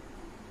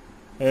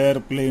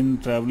airplane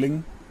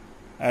traveling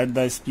at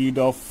the speed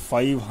of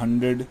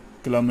 500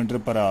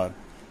 km per hour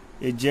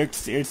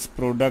ejects its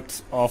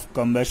products of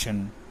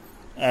combustion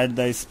at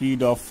the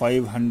speed of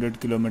 500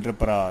 km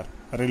per hour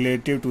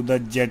relative to the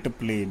jet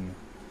plane.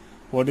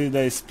 What is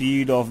the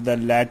speed of the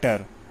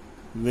latter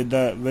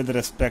with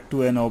respect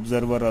to an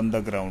observer on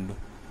the ground?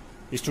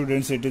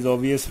 Students, it is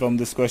obvious from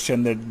this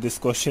question that this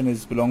question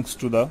belongs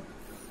to the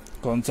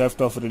concept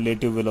of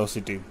relative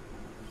velocity.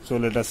 So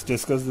let us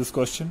discuss this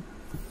question.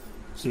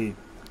 See,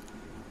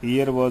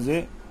 here was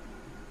a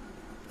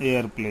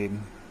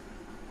airplane,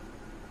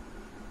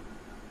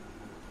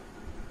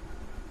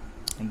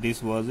 and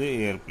this was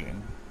a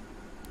airplane,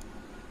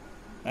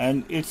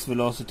 and its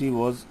velocity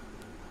was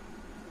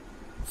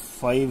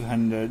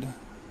 500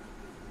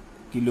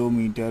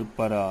 km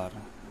per hour.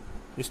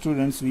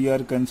 Students, we are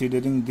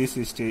considering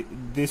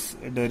this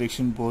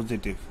direction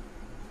positive,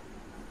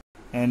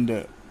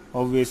 and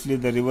obviously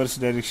the reverse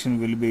direction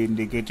will be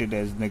indicated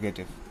as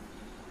negative.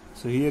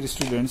 So here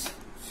students,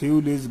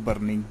 fuel is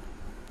burning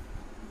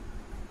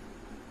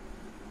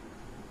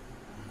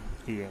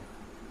here,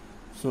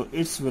 so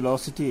its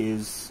velocity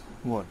is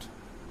what?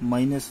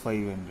 Minus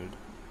 500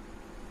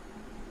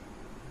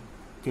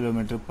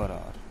 km per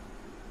hour.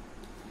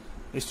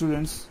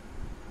 Students,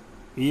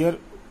 here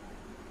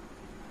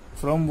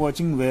from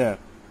watching where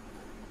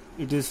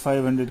it is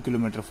 500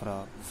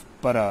 km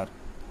per hour.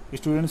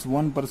 Students,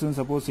 one person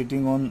suppose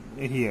sitting on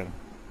here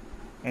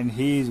and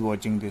he is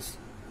watching this,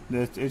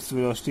 that its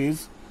velocity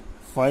is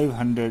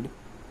 500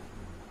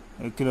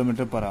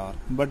 km per hour,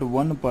 but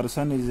one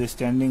person is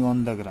standing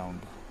on the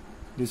ground.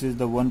 This is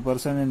the one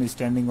person and is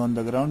standing on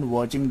the ground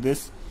watching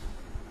this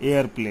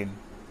airplane,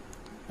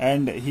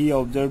 and he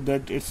observed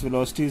that its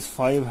velocity is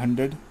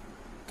 500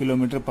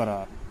 km per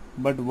hour,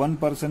 but one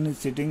person is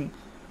sitting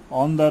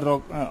on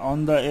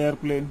the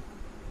airplane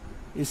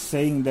is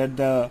saying that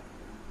the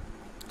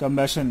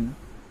combustion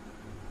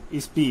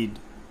speed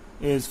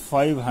is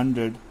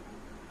 500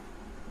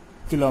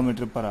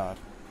 km per hour.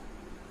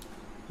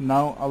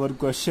 Now our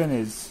question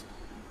is,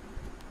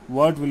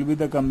 what will be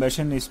the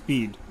combustion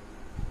speed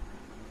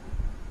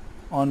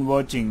on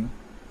watching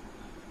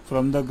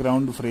from the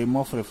ground frame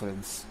of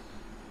reference?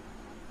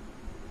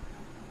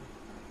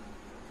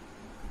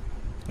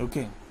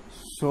 Okay,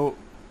 so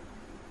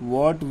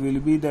what will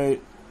be the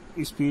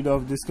speed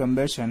of this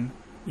combustion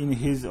in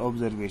his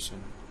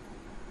observation?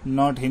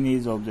 Not in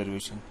his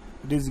observation.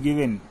 It is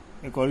given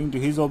according to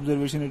his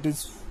observation it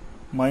is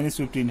minus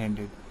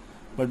 1500,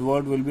 but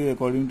what will be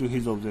according to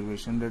his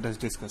observation? Let us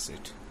discuss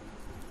it.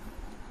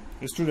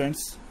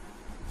 Students,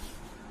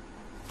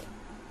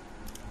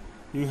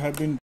 you have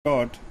been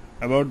taught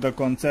about the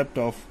concept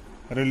of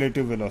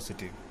relative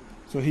velocity.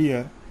 So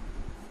here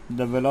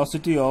the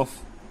velocity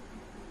of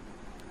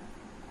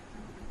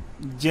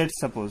jet,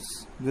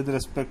 suppose with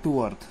respect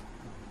to earth,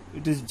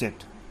 it is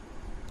jet,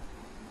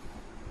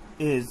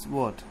 is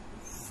what?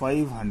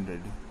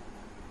 500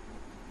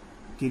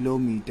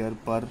 km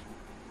per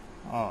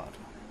hour.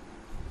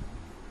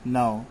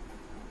 Now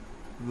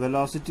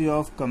velocity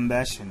of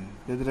combustion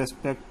with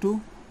respect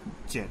to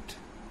jet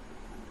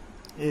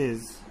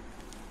is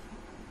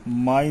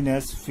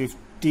minus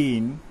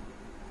 15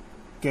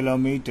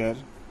 km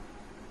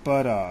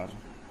per hour.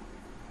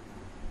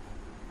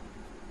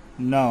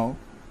 Now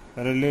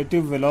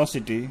relative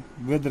velocity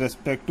with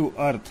respect to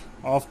earth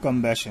of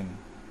combustion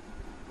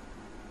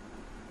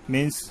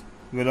means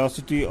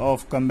velocity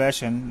of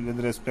combustion with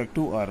respect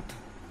to earth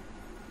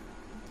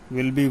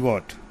will be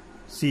what?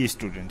 See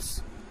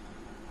students,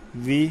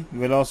 V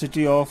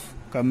velocity of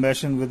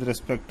combustion with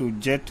respect to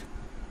jet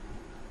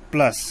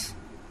plus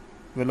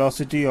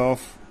velocity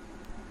of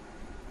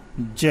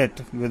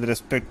jet with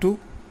respect to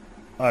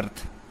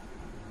earth.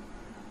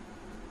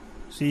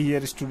 See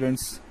here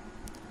students,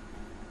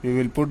 we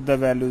will put the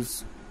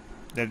values,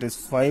 that is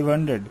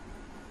 500,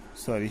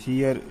 sorry,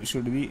 here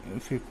should be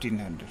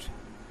 1500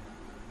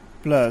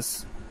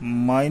 plus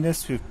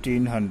minus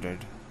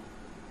 1500,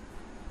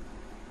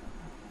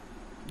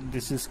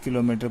 this is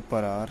kilometer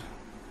per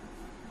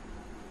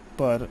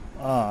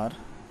hour,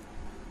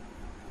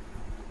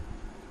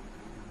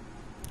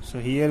 so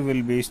here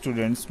will be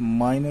students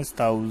minus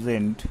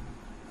 1000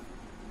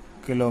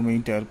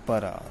 kilometer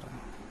per hour.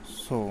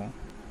 So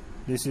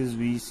this is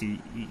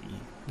VCE.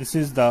 This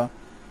is the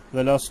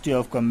velocity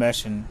of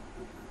combustion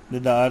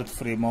with the earth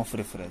frame of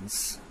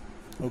reference.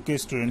 Okay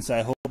students,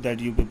 I hope that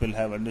you people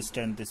have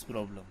understand this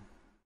problem.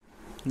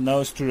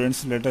 Now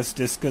students, let us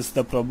discuss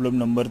the problem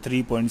number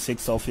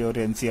 3.6 of your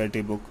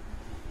NCERT book.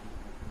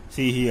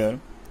 See here,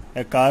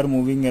 a car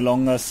moving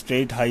along a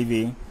straight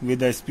highway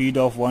with a speed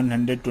of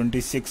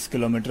 126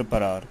 km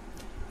per hour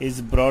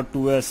is brought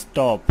to a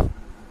stop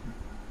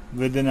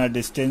within a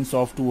distance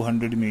of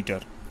 200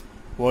 meters.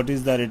 What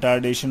is the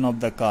retardation of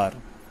the car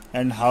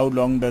and how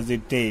long does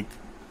it take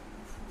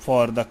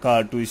for the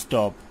car to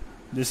stop?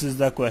 This is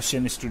the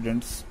question,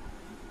 students.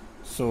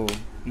 So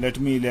let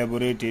me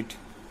elaborate it.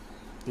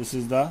 This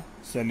is the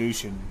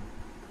solution.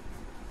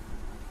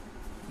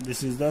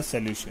 This is the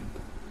solution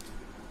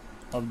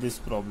of this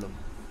problem.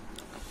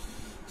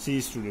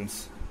 See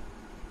students,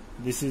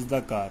 this is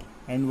the car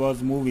and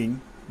was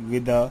moving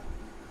with a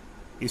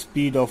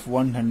speed of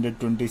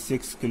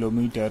 126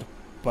 km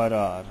per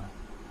hour.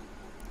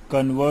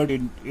 Convert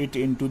it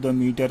into the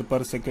meter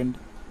per second.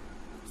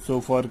 So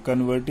for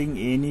converting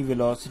any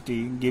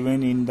velocity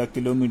given in the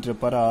kilometer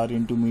per hour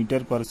into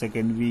meter per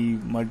second, we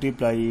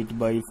multiply it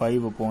by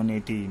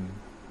 5/18.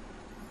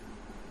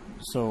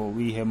 So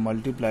we have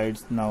multiplied.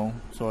 Now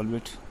solve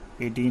it.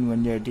 18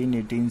 1 ja 18,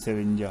 18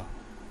 7 ja.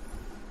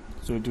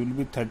 So it will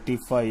be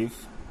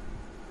 35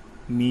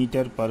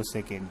 meter per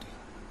second.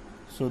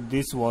 So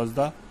this was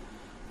the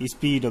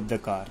speed of the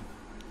car.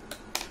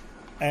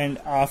 And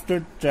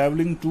after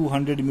traveling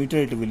 200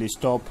 meters, it will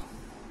stop.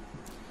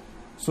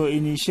 So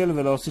initial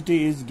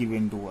velocity is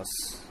given to us.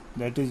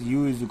 That is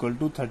u is equal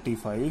to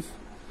 35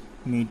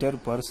 meter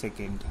per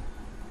second.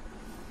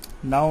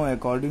 Now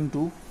according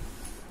to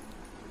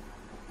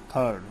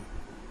third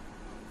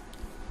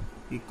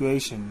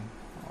equation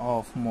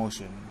of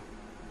motion.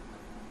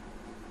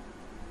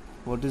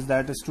 What is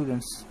that,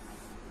 students?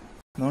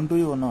 Known to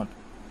you or not?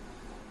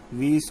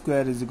 V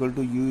square is equal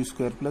to u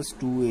square plus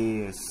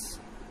 2as.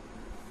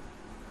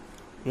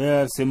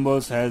 Where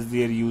symbols has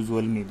their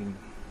usual meaning.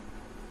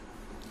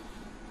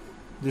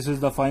 This is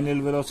the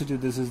final velocity,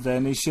 this is the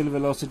initial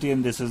velocity,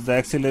 and this is the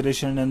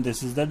acceleration, and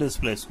this is the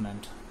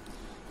displacement.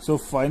 So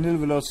final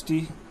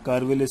velocity,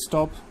 car will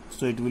stop,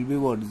 so it will be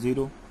what?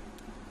 0.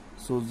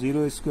 So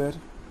 0 square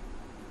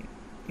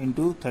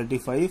into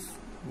 35,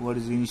 what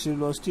is initial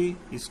velocity?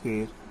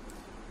 Square,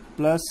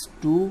 plus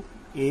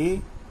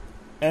 2a,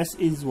 s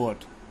is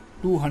what?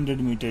 200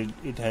 meters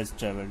it has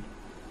traveled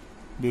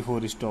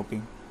before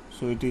stopping,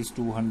 so it is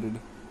 200.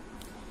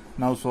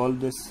 Now solve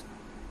this.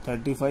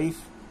 35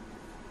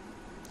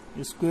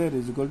 square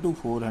is equal to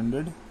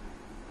 400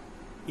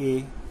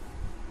 a.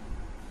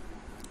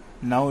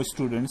 Now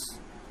students,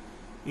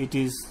 it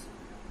is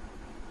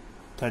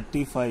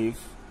 35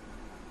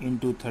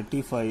 into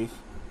 35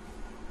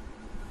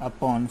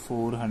 upon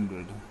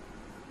 400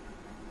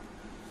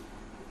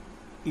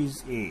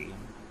 is a.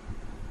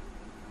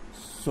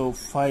 So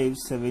 5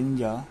 7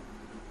 ja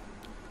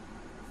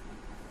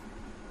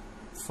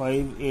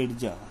 5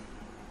 8 ja.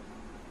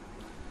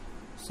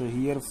 So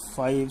here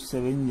 5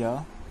 7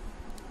 ja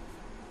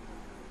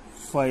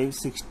 5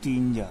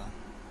 16 ja.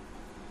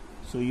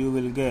 So you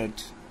will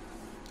get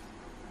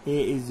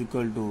a is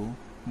equal to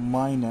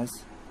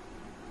minus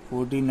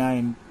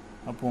 49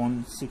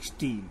 upon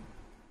 16.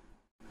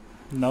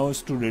 Now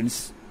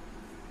students,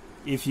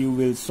 if you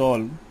will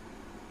solve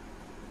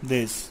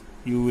this,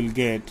 you will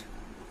get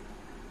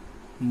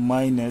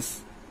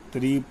minus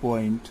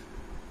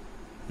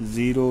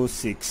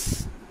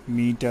 3.06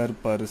 meter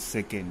per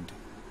second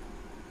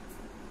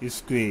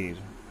square.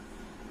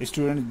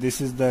 Students,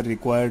 this is the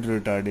required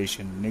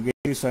retardation.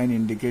 Negative sign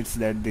indicates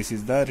that this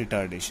is the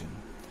retardation.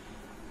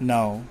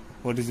 Now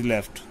what is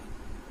left?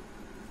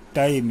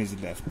 Time is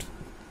left.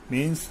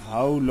 Means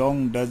how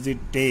long does it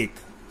take?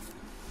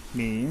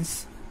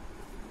 Means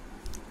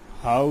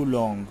how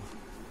long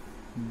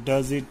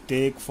does it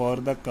take for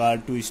the car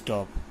to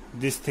stop?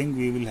 This thing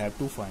we will have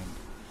to find.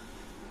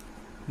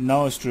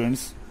 Now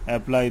students,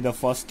 apply the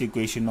first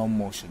equation of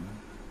motion.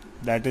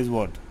 That is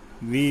what?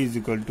 V is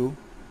equal to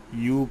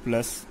u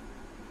plus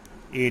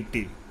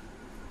at.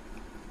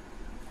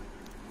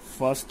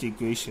 First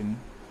equation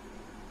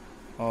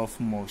of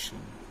motion.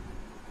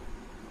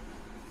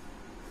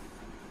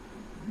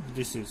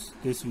 This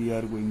we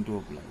are going to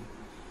apply.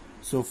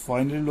 So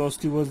final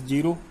velocity was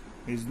 0,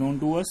 is known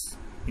to us.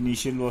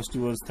 Initial velocity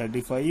was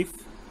 35,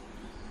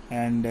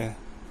 and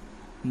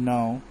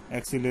now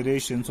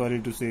acceleration,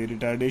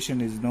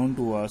 retardation is known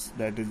to us,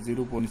 that is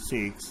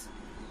 0.6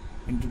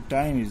 into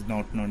time is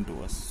not known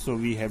to us. So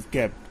we have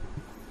kept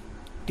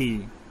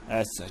t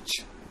as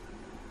such.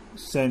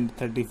 Send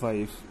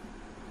 35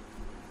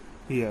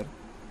 here,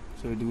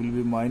 so it will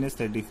be minus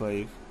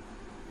 35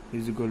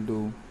 is equal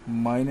to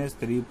minus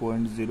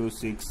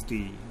 3.06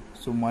 t.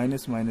 So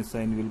minus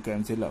sign will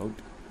cancel out.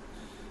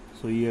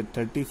 So here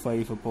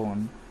 35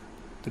 upon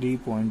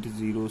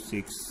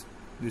 3.06.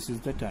 This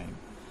is the time.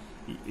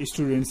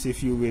 Students,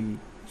 if you will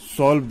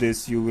solve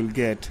this, you will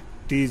get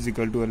t is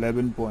equal to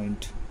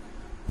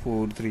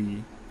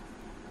 11.43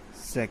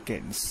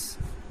 seconds.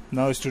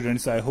 Now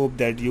students, I hope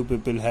that you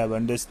people have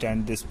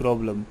understand this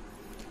problem.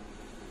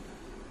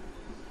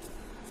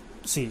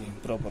 See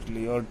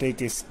properly, or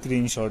take a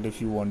screenshot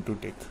if you want to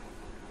take.